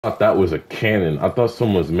thought that was a cannon. I thought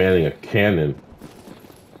someone was manning a cannon.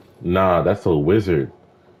 Nah, that's a wizard.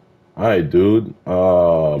 Alright, dude.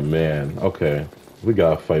 Oh, man. Okay. We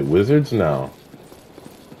gotta fight wizards now.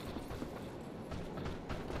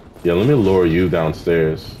 Yeah, let me lure you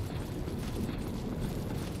downstairs.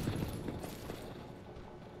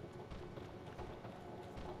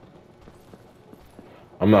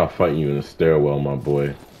 I'm not fighting you in the stairwell, my boy.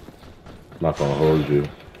 I'm not gonna hold you.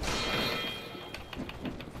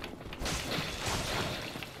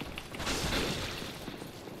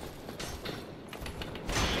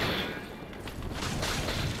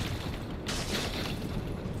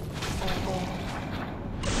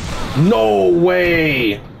 No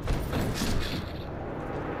way!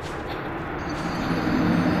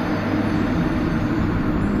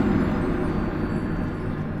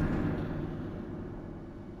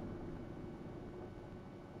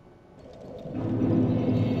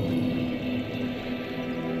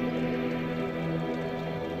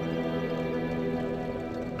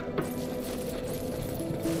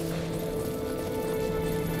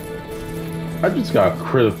 I just got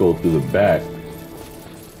critical through the back.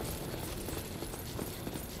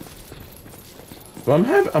 But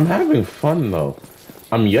I'm having fun though.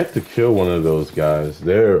 I'm yet to kill one of those guys.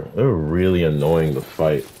 They're really annoying to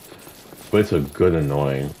fight. But it's a good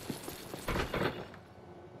annoying.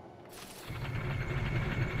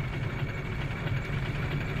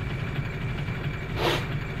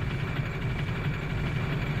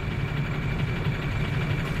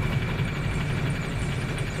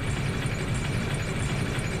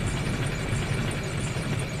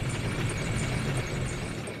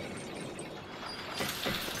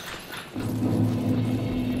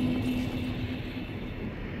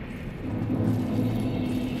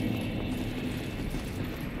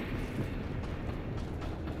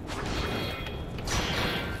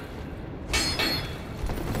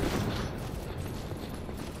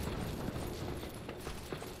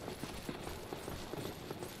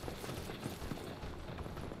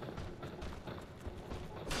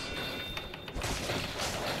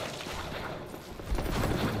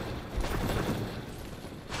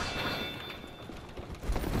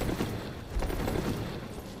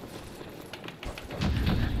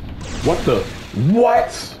 What the?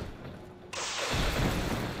 What?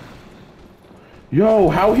 Yo,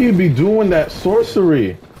 how he be doing that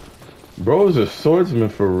sorcery? Bro is a swordsman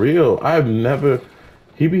for real. I've never...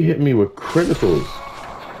 He be hitting me with criticals.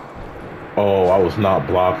 Oh, I was not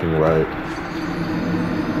blocking right.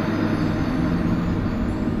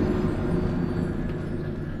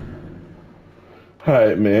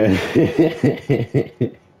 Alright, man.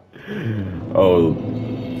 Oh,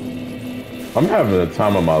 I'm having the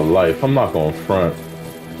time of my life. I'm not going front.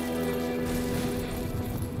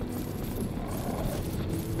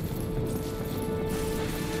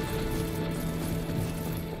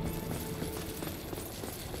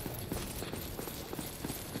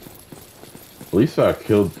 At least I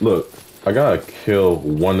killed... Look, I gotta kill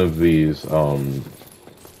one of these, I'm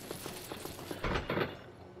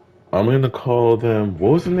gonna call them...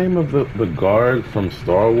 What was the name of the guard from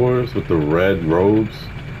Star Wars with the red robes?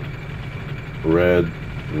 Red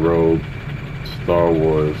robe, Star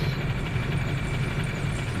Wars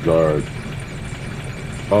guard.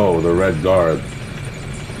 Oh, the red guard.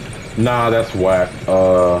 Nah, that's whack.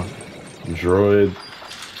 Droid,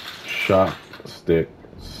 shot stick,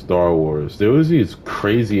 Star Wars. There was these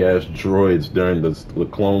crazy ass droids during the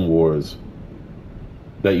Clone Wars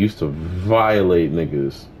that used to violate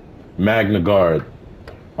niggas. Magna Guard.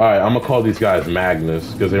 Alright, I'm gonna call these guys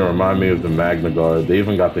Magnus because they remind me of the Magna Guard. They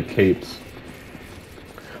even got the capes.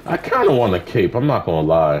 I kind of want a cape, I'm not gonna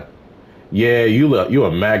lie. Yeah, you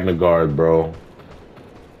a Magna Guard, bro.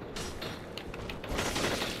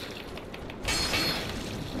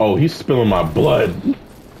 Oh, he's spilling my blood.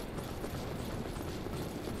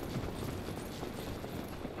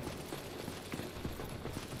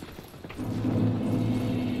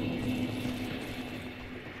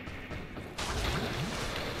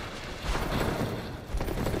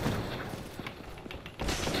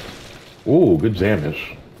 Ooh, good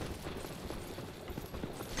damage.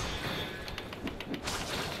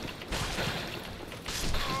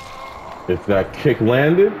 If that kick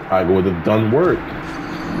landed, I would have done work.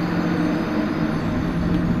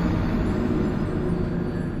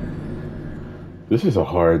 This is a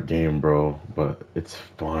hard game, bro, but it's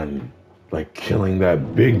fun. Like, killing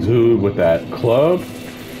that big dude with that club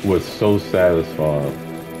was so satisfying.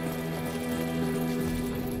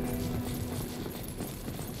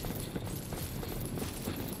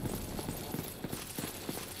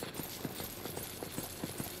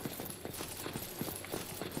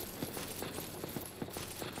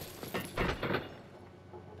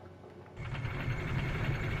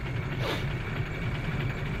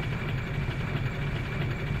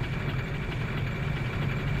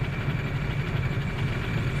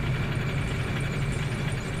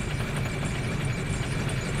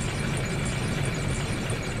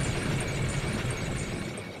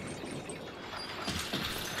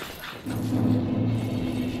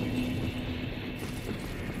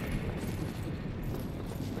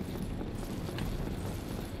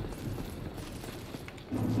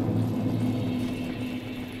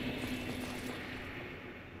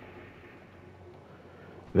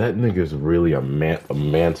 That nigga's really a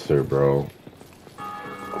mancer, bro.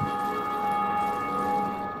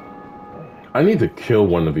 I need to kill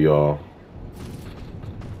one of y'all.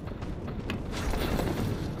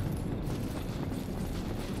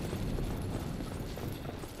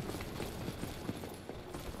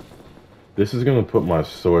 This is gonna put my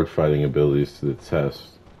sword fighting abilities to the test.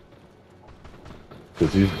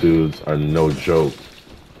 Because these dudes are no joke.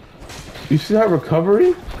 You see that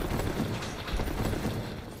recovery?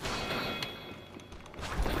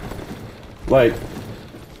 Like,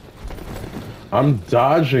 I'm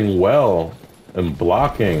dodging well and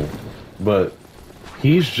blocking, but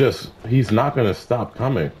he's not gonna stop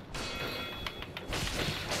coming.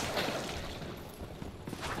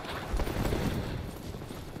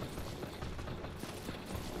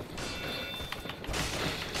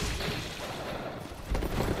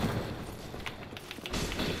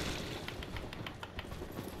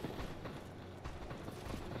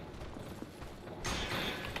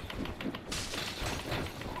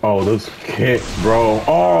 Oh, those kicks, bro.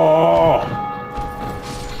 Oh!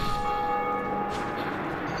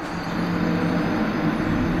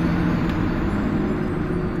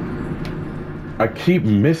 I keep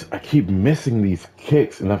missing these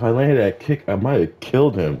kicks, and if I landed that kick, I might have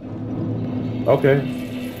killed him.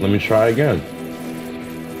 Okay, let me try again.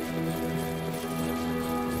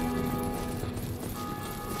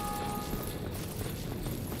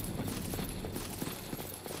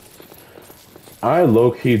 I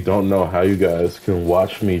low-key don't know how you guys can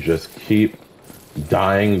watch me just keep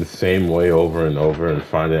dying the same way over and over and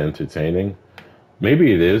find it entertaining.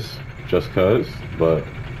 Maybe it is, just cause, but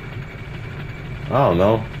I don't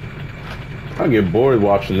know. I get bored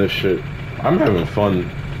watching this shit. I'm having fun,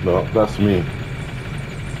 though. That's me.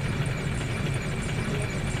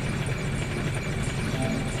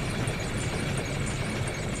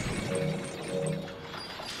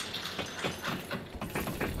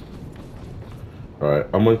 Alright,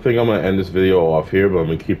 I'm gonna end this video off here, but I'm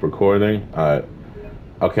gonna keep recording. Alright,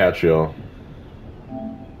 I'll catch y'all.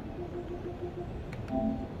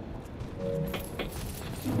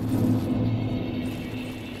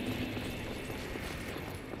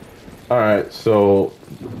 Alright, so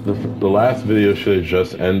the last video should have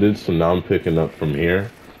just ended, so now I'm picking up from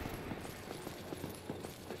here.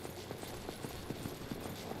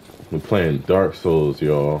 We're playing Dark Souls,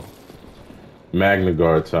 y'all. Magna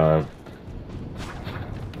Guard time.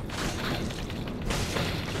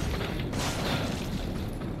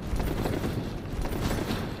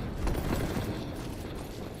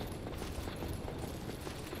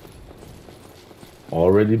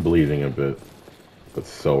 Already bleeding a bit, but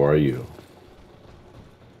so are you.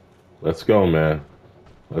 Let's go, man.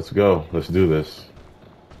 Let's go. Let's do this.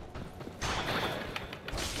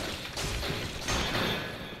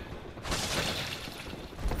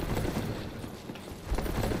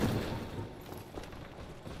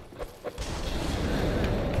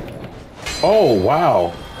 Oh,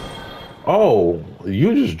 wow. Oh,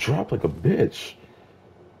 you just dropped like a bitch.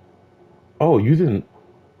 Oh, you didn't...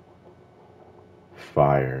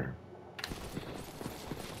 Fire.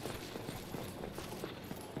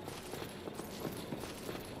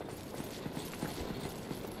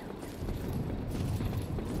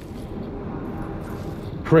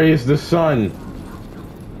 Praise the sun.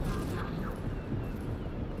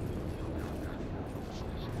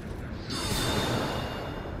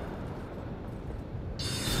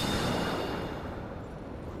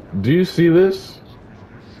 Do you see this?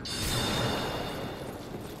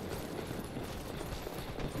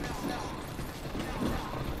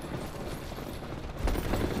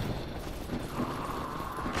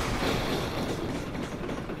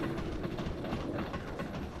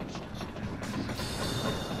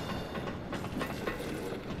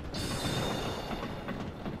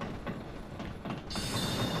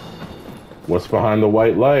 What's behind the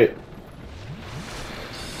white light?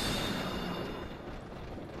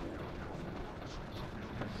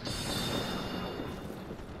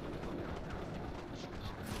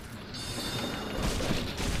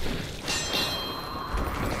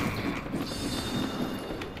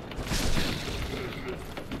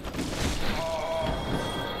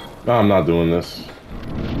 No, I'm not doing this.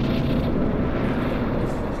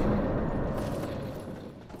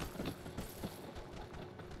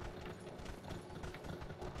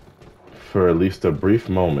 For at least a brief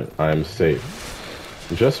moment, I am safe.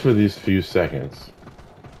 Just for these few seconds.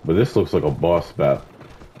 But this looks like a boss battle.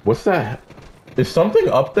 What's that? Is something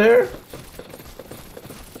up there?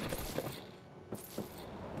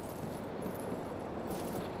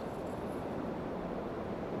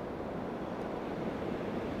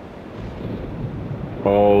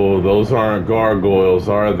 Oh, those aren't gargoyles,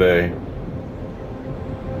 are they?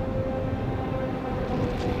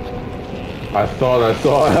 I thought I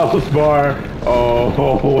saw a health bar.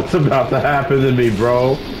 Oh, what's about to happen to me,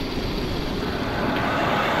 bro?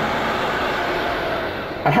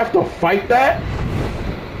 I have to fight that?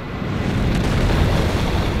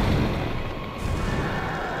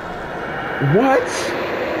 What?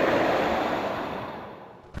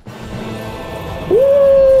 Woo!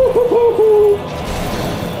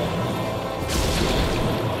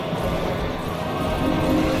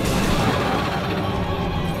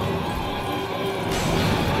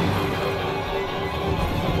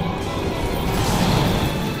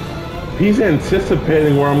 He's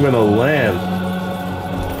anticipating where I'm gonna land.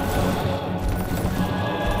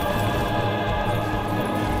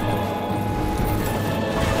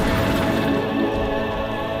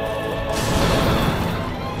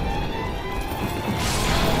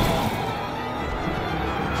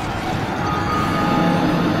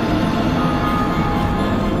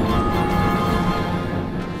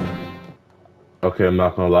 Okay, I'm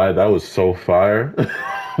not gonna lie, that was so fire. It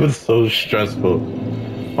was so stressful.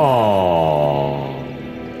 Oh.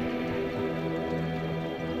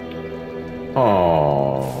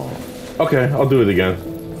 Oh. Okay, I'll do it again.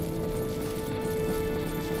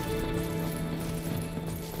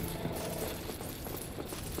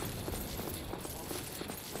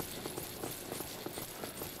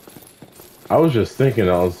 I was just thinking,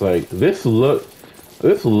 I was like, this looked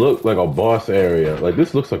like a boss area. Like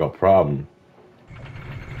this looks like a problem.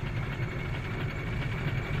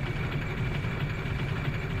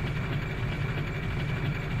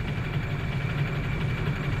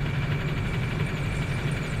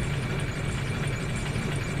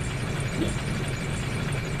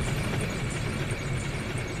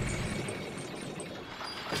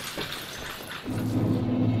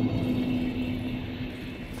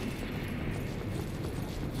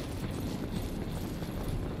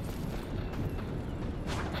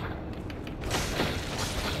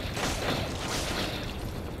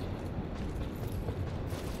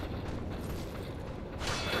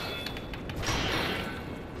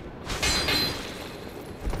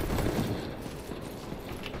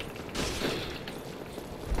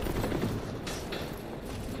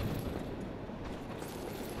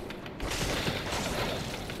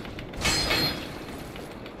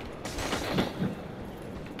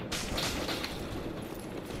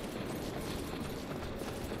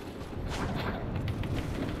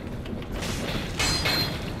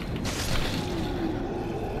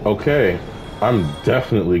 Okay, I'm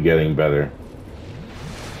definitely getting better.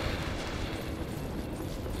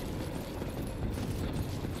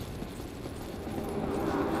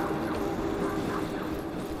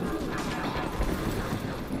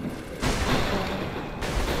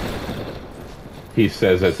 He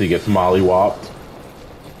says as he gets mollywopped.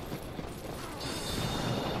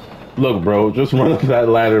 Look, bro, just run up that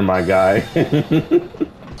ladder, my guy.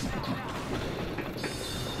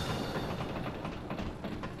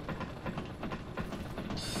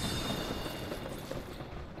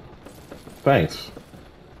 Thanks.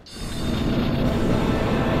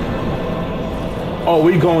 Oh,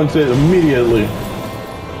 we going to it immediately.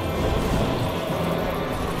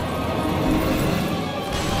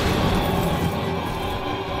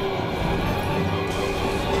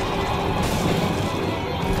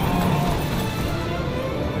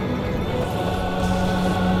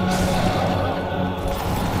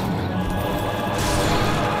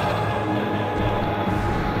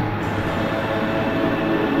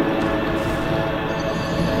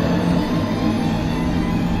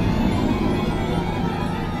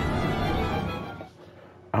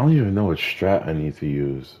 I don't even know what strat I need to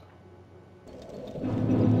use.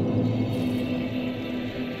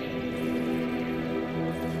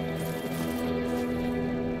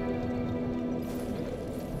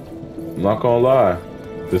 I'm not gonna lie,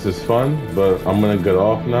 this is fun, but I'm gonna get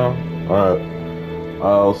off now. Alright,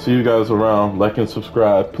 I'll see you guys around. Like and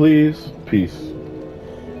subscribe, please. Peace.